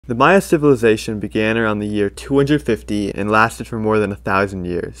The Maya civilization began around the year 250 and lasted for more than 1,000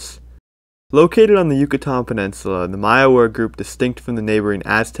 years. Located on the Yucatan Peninsula, the Maya were a group distinct from the neighboring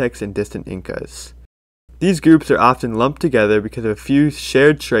Aztecs and distant Incas. These groups are often lumped together because of a few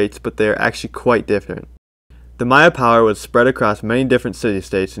shared traits, but they are actually quite different. The Maya power was spread across many different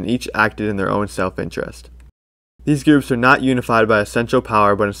city-states and each acted in their own self-interest. These groups are not unified by a central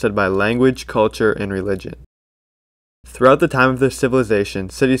power, but instead by language, culture, and religion. Throughout the time of their civilization,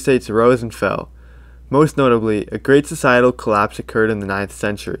 city-states rose and fell. Most notably, a great societal collapse occurred in the 9th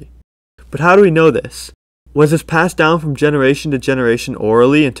century. But how do we know this? Was this passed down from generation to generation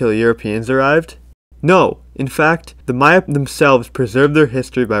orally until Europeans arrived? No! In fact, the Maya themselves preserved their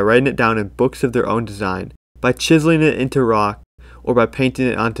history by writing it down in books of their own design, by chiseling it into rock, or by painting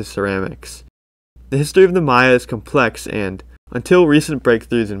it onto ceramics. The history of the Maya is complex and, until recent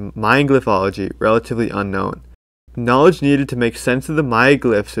breakthroughs in Mayan Glyphology, relatively unknown. The knowledge needed to make sense of the Maya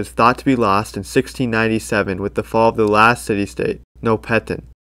glyphs is thought to be lost in 1697 with the fall of the last city-state, Nopetan.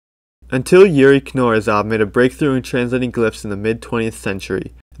 Until Yuri Knorazov made a breakthrough in translating glyphs in the mid-20th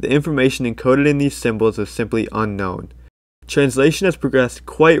century, the information encoded in these symbols is simply unknown. Translation has progressed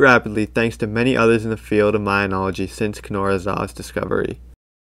quite rapidly thanks to many others in the field of Mayanology since Knorazov's discovery.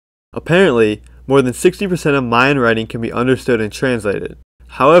 Apparently, more than 60% of Mayan writing can be understood and translated.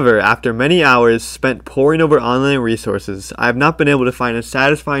 However, after many hours spent poring over online resources, I have not been able to find a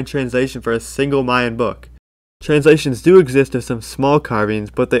satisfying translation for a single Mayan book. Translations do exist of some small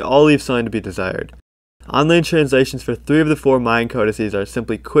carvings, but they all leave something to be desired. Online translations for 3 of the 4 Mayan codices are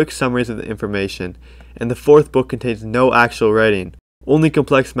simply quick summaries of the information, and the 4th book contains no actual writing, only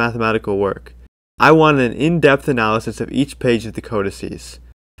complex mathematical work. I wanted an in-depth analysis of each page of the codices.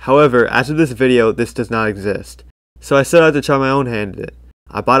 However, as of this video, this does not exist, so I set out to try my own hand at it.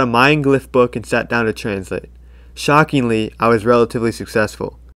 I bought a Mayan glyph book and sat down to translate. Shockingly, I was relatively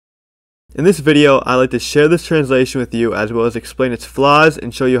successful. In this video, I'd like to share this translation with you as well as explain its flaws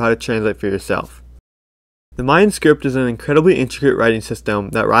and show you how to translate for yourself. The Mayan script is an incredibly intricate writing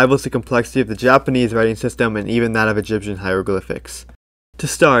system that rivals the complexity of the Japanese writing system and even that of Egyptian hieroglyphics. To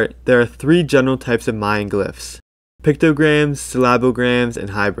start, there are 3 general types of Mayan glyphs: pictograms, syllabograms,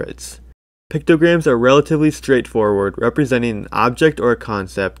 and hybrids. Pictograms are relatively straightforward, representing an object or a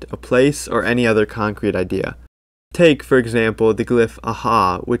concept, a place, or any other concrete idea. Take, for example, the glyph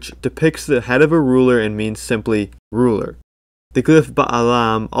aha, which depicts the head of a ruler and means simply ruler. The glyph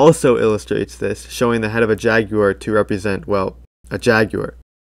ba'alam also illustrates this, showing the head of a jaguar to represent, well, a jaguar.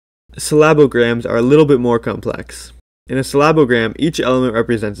 Syllabograms are a little bit more complex. In a syllabogram, each element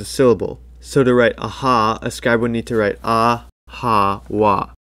represents a syllable. So to write aha, a scribe would need to write ah, ha, wa.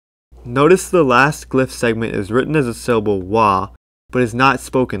 Notice the last glyph segment is written as a syllable wa, but is not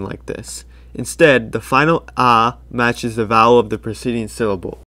spoken like this. Instead, the final ah matches the vowel of the preceding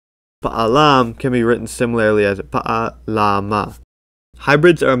syllable. Pa'alam can be written similarly as pa'alama.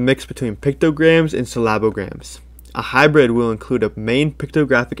 Hybrids are a mix between pictograms and syllabograms. A hybrid will include a main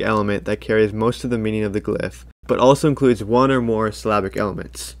pictographic element that carries most of the meaning of the glyph, but also includes one or more syllabic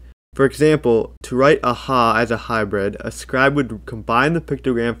elements. For example, to write aha as a hybrid, a scribe would combine the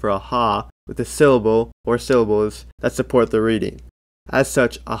pictogram for aha with a syllable or syllables that support the reading. As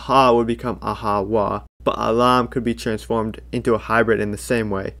such, aha would become aha wa, but alam could be transformed into a hybrid in the same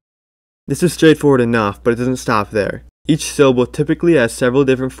way. This is straightforward enough, but it doesn't stop there. Each syllable typically has several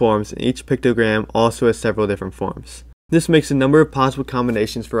different forms, and each pictogram also has several different forms. This makes the number of possible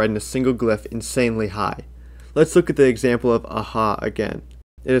combinations for writing a single glyph insanely high. Let's look at the example of aha again.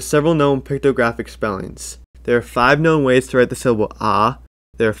 It has several known pictographic spellings. There are 5 known ways to write the syllable ah,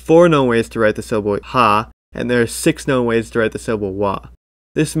 there are 4 known ways to write the syllable ha, and there are 6 known ways to write the syllable wa.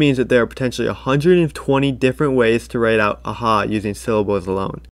 This means that there are potentially 120 different ways to write out aha using syllables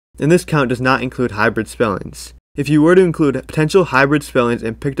alone. And this count does not include hybrid spellings. If you were to include potential hybrid spellings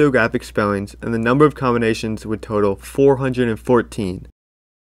and pictographic spellings, then the number of combinations would total 414.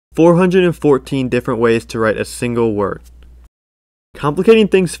 414 different ways to write a single word. Complicating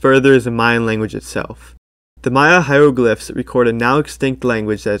things further is the Mayan language itself. The Maya hieroglyphs record a now extinct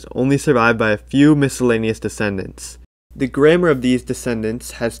language that has only survived by a few miscellaneous descendants. The grammar of these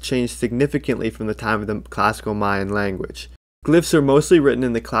descendants has changed significantly from the time of the classical Mayan language. Glyphs are mostly written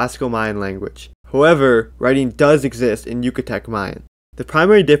in the classical Mayan language. However, writing does exist in Yucatec Mayan. The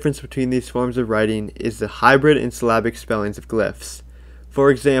primary difference between these forms of writing is the hybrid and syllabic spellings of glyphs. For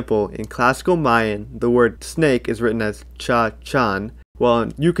example, in classical Mayan, the word snake is written as cha-chan, while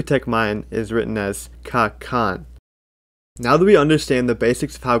in Yucatec Mayan is written as ka-kan. Now that we understand the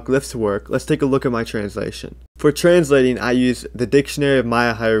basics of how glyphs work, let's take a look at my translation. For translating, I use the Dictionary of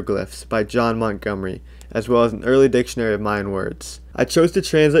Maya Hieroglyphs by John Montgomery, as well as an early dictionary of Mayan words. I chose to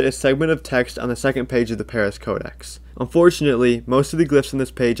translate a segment of text on the second page of the Paris Codex. Unfortunately, most of the glyphs on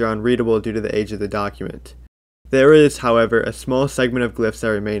this page are unreadable due to the age of the document. There is, however, a small segment of glyphs that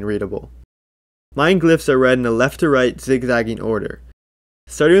remain readable. Mayan glyphs are read in a left-to-right zigzagging order.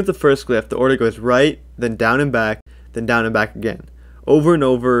 Starting with the first glyph, the order goes right, then down and back again, over and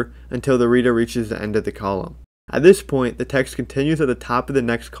over until the reader reaches the end of the column. At this point, the text continues at the top of the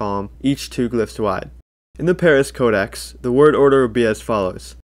next column, each 2 glyphs wide. In the Paris Codex, the word order would be as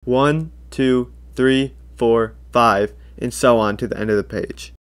follows: 1, 2, 3, 4, 5, and so on to the end of the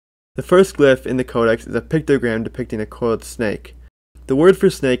page. The first glyph in the Codex is a pictogram depicting a coiled snake. The word for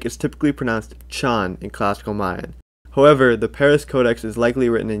snake is typically pronounced chan in classical Mayan. However, the Paris Codex is likely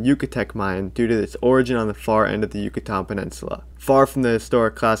written in Yucatec Mayan due to its origin on the far end of the Yucatan Peninsula, far from the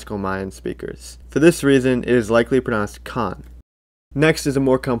historic classical Mayan speakers. For this reason, it is likely pronounced kan. Next is a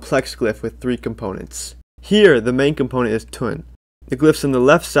more complex glyph with 3 components. Here, the main component is tun. The glyphs on the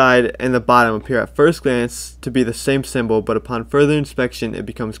left side and the bottom appear at first glance to be the same symbol, but upon further inspection it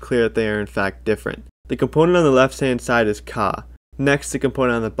becomes clear that they are in fact different. The component on the left-hand side is ka. Next, the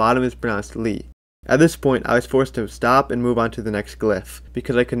component on the bottom is pronounced li. At this point, I was forced to stop and move on to the next glyph,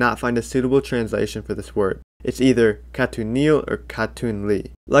 because I could not find a suitable translation for this word. It's either katunil or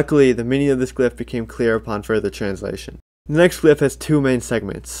katunli. Luckily, the meaning of this glyph became clear upon further translation. The next glyph has 2 main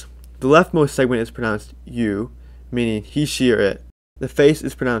segments. The leftmost segment is pronounced yu, meaning he, she, or it. The face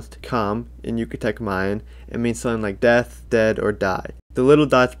is pronounced kam in Yucatec Mayan and means something like death, dead, or die. The little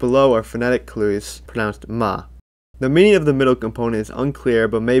dots below are phonetic clues, pronounced ma. The meaning of the middle component is unclear,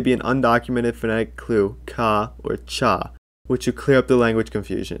 but may be an undocumented phonetic clue, ka or cha, which would clear up the language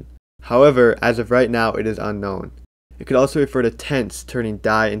confusion. However, as of right now, it is unknown. It could also refer to tense, turning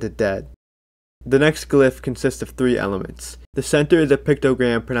die into dead. The next glyph consists of 3 elements. The center is a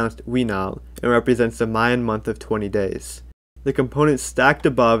pictogram pronounced winal and represents the Mayan month of 20 days. The component stacked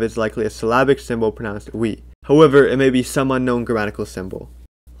above is likely a syllabic symbol pronounced wi. However, it may be some unknown grammatical symbol.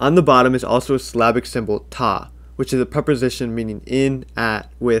 On the bottom is also a syllabic symbol ta, which is a preposition meaning in,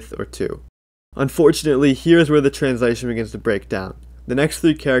 at, with, or to. Unfortunately, here is where the translation begins to break down. The next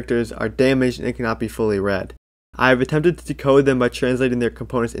 3 characters are damaged and cannot be fully read. I have attempted to decode them by translating their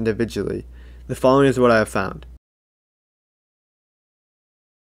components individually. The following is what I have found.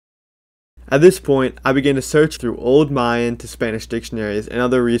 At this point, I began to search through Old Mayan to Spanish dictionaries and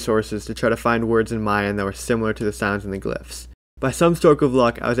other resources to try to find words in Mayan that were similar to the sounds in the glyphs. By some stroke of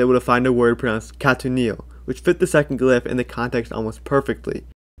luck, I was able to find a word pronounced katunil, which fit the second glyph in the context almost perfectly.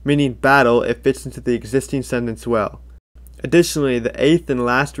 Meaning battle, it fits into the existing sentence well. Additionally, the 8th and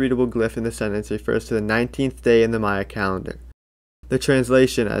last readable glyph in the sentence refers to the 19th day in the Maya calendar. The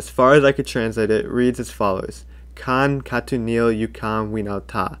translation, as far as I could translate it, reads as follows: Kan katunil yukam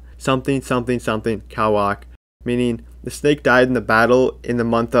winauta. Something something something kawak, meaning the snake died in the battle in the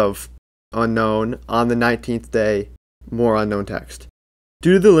month of unknown on the 19th day, more unknown text.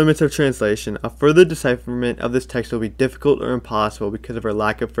 Due to the limits of translation, a further decipherment of this text will be difficult or impossible because of our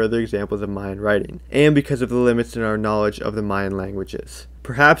lack of further examples of Mayan writing, and because of the limits in our knowledge of the Mayan languages.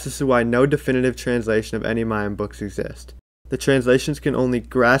 Perhaps this is why no definitive translation of any Mayan books exist. The translations can only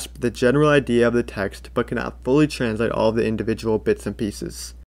grasp the general idea of the text, but cannot fully translate all of the individual bits and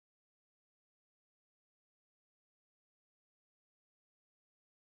pieces.